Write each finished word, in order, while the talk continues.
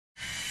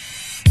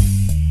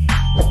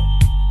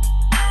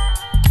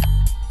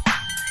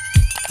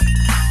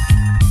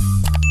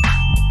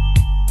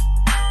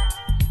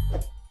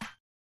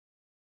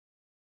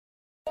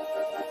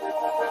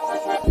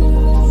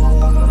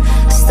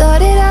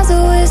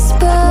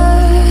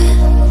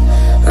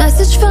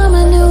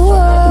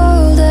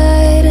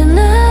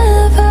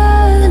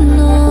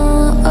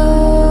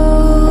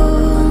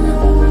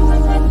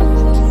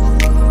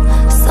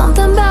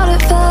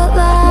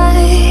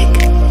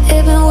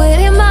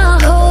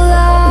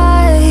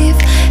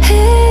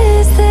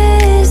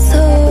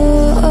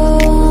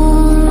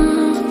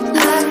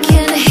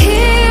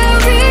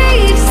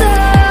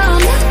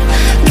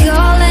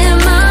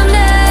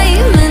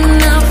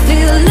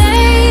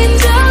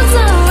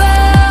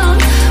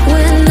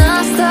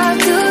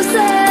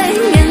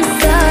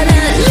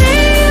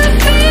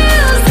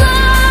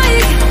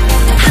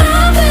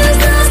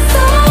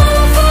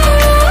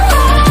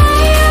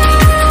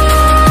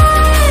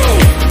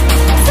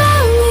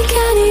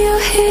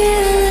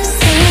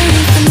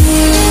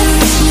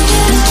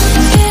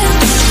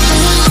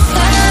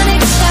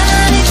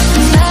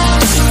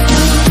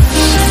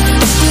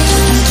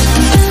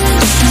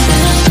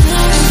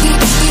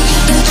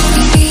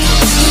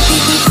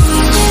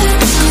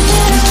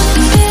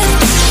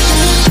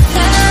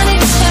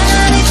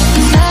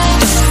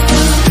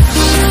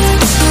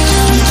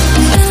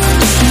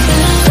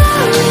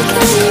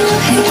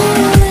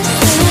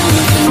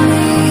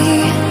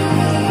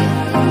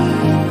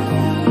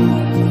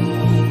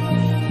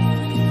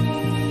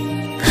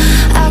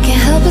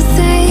but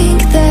think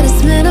that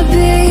it's meant to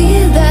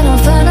be, that I'm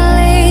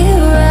finally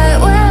right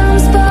where I'm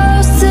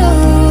supposed to.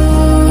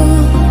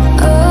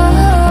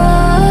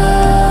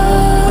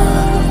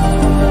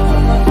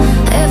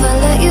 If I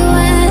let you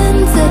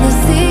into the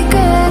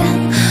secret,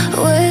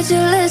 would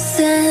you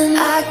listen?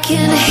 I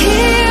can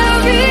hear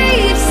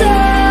each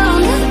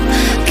sound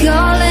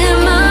calling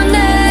my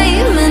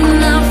name,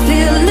 and I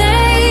feel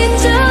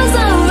angels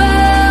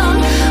around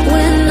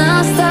when I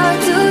start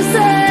to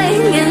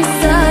sing, and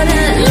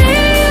suddenly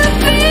it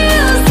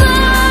feels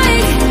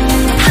like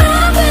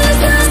heaven is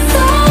not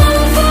so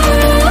far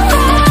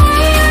away.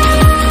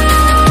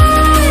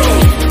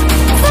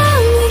 Tell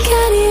me,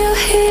 can you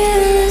hear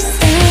the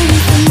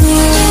symphony?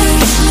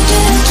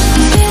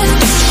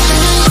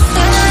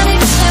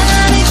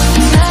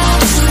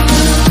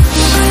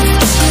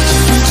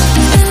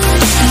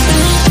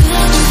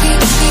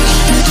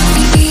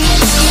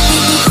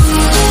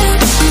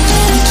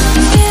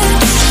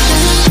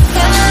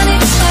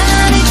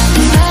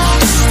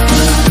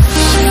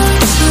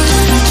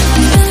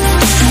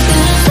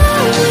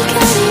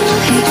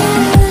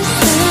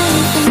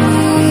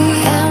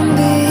 And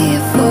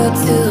before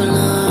too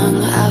long,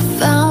 I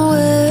found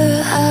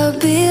where I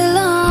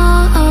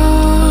belong.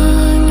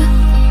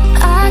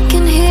 I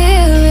can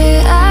hear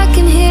it, I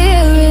can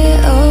hear it,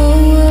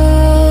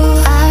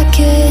 oh. I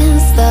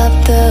can't stop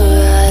the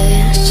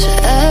rush,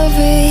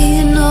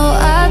 every note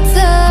I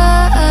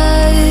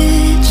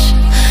touch.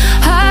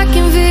 I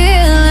can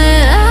feel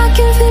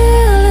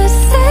it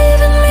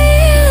saving me.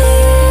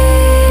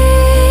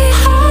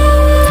 Oh,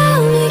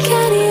 tell me,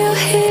 can you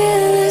hear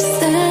the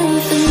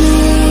symphony?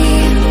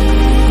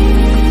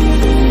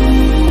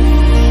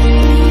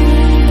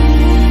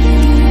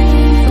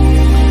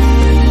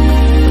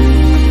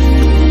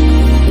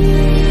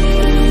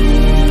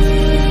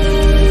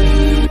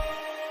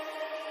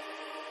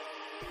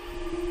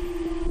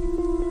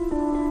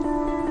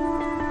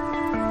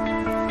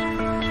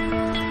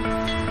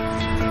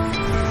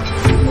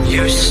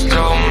 You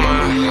stole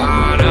my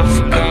heart of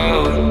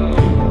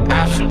gold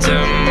after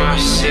my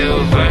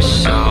silver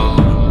soul.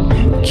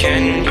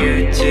 Can you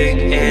dig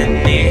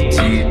any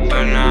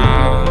deeper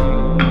now?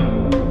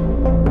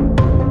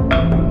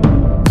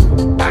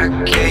 I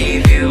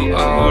gave you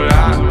all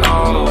I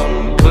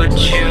own, put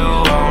you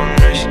on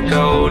this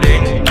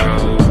golden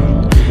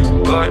throne,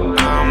 but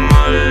I'm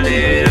a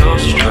little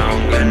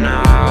stronger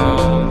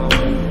now.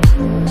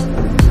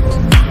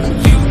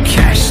 You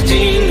cashed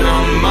in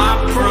on my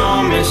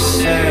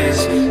promises,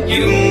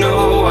 you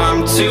know I'm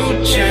too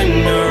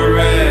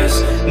generous.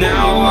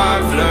 Now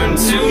I've learned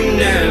to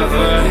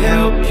never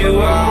help you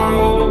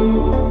out,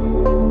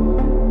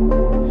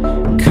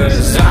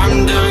 'cause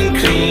I'm done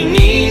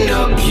cleaning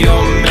up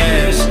your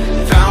mess.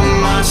 Found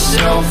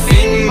myself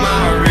in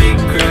my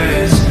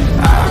regrets.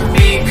 I've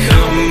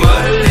become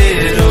a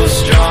little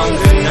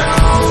stronger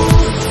now,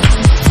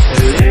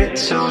 a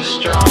little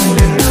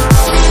stronger now.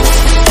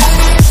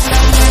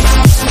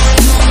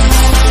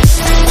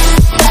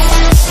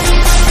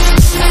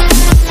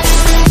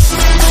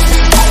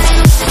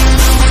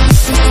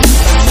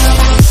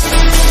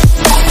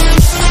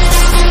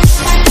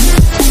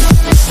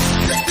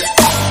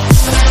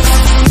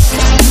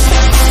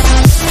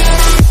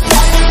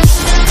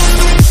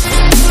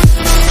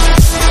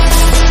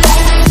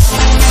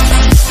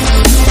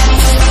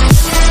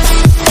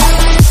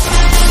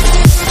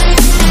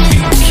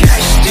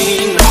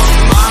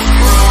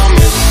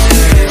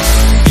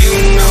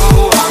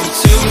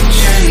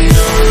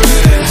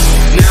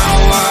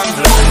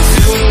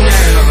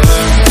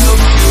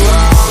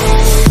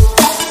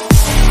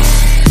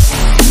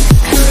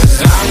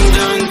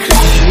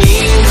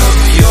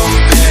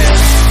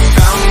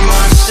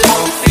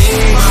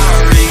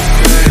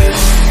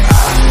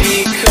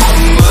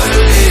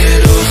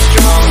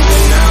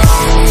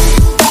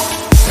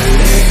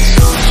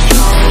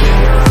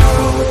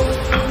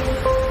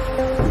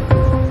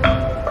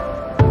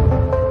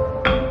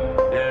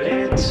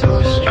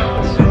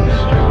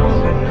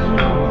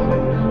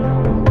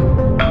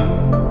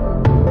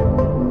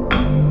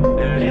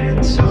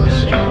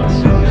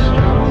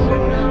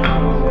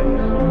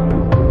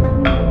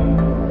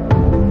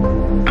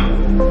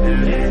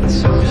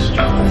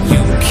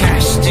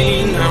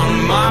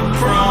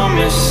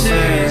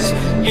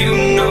 You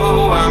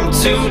know I'm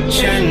too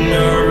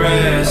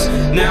generous.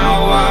 Now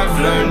I've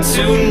learned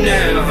to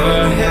never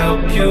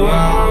help you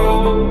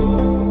out,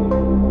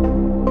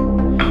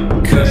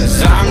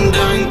 'cause I'm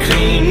done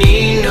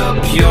cleaning up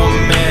your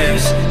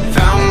mess.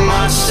 Found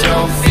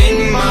myself in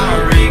my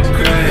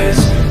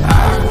regrets.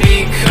 I've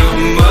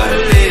become a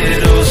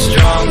little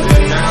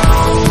stronger now,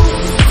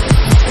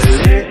 a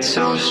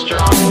little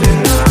stronger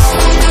now.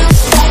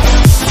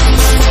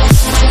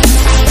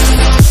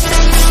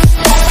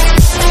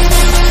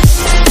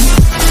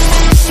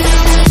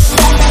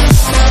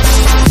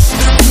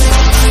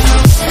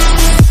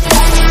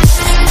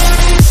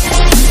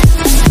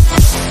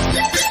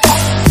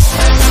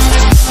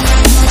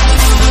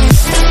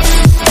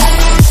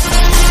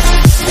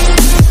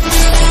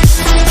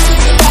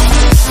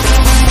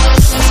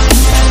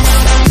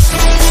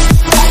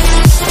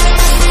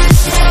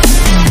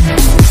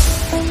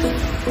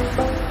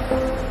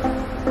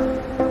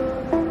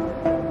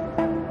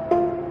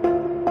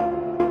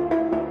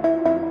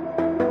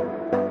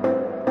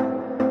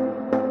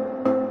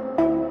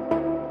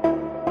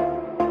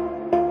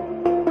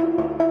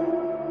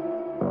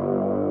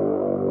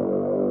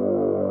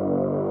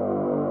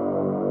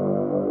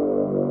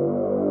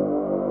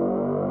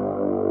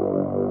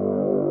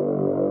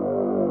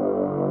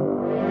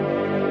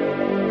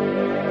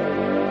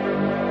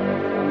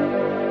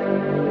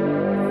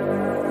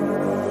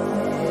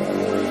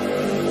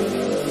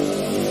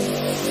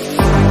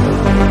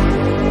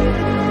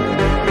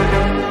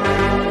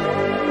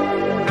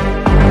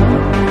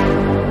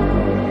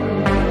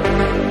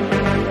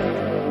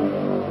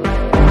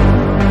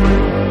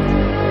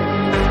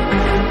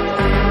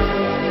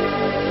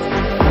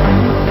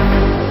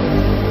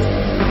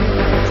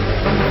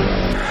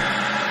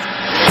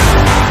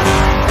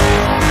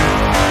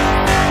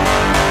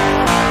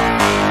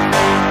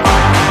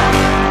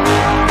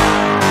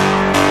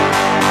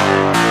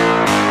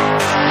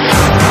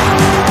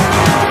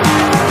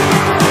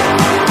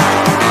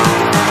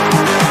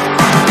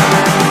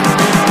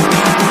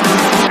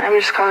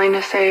 calling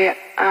to say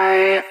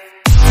I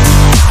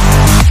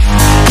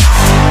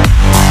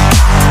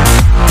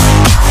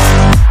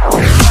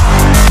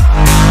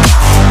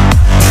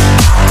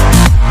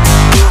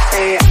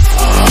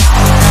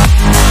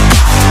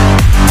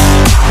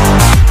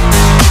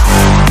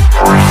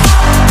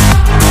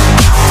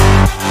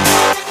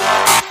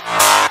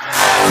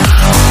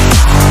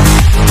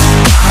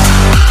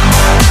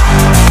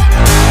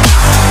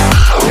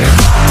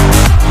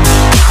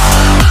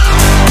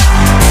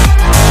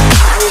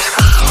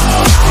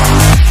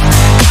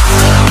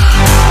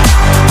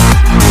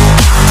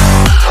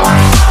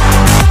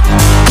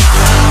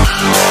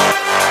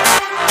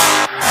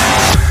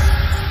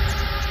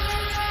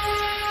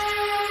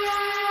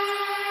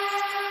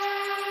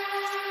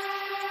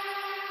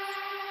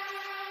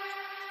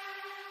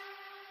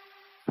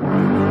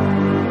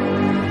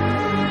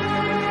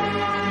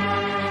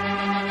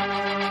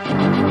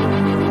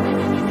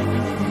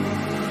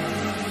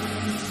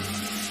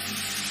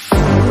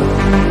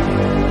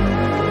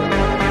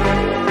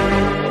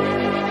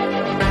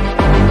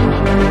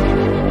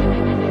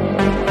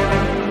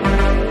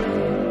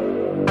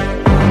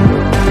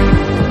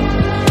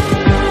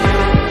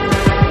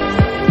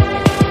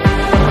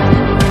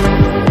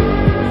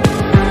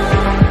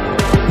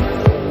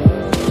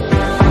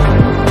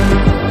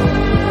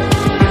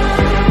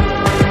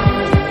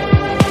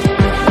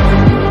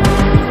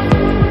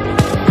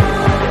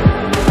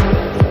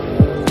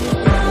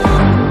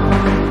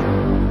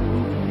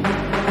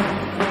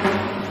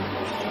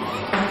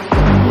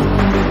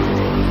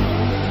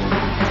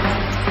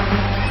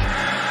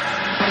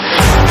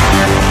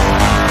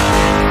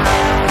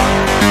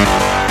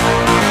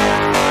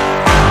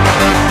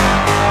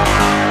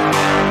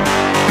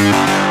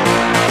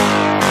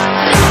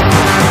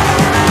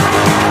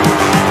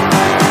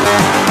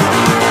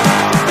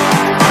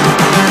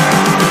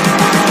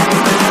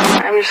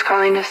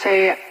calling to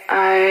say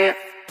I